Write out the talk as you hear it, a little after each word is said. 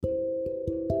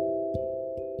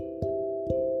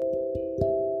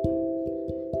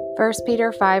First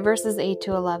Peter 5 verses 8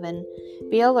 to 11.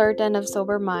 Be alert and of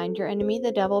sober mind. Your enemy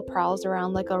the devil prowls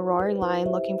around like a roaring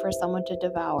lion looking for someone to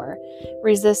devour.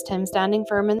 Resist him, standing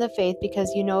firm in the faith,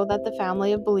 because you know that the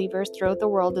family of believers throughout the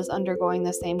world is undergoing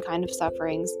the same kind of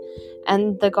sufferings.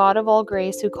 And the God of all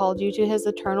grace, who called you to his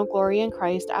eternal glory in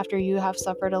Christ after you have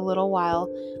suffered a little while,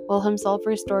 will himself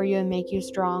restore you and make you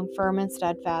strong, firm, and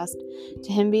steadfast.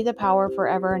 To him be the power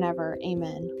forever and ever.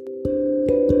 Amen.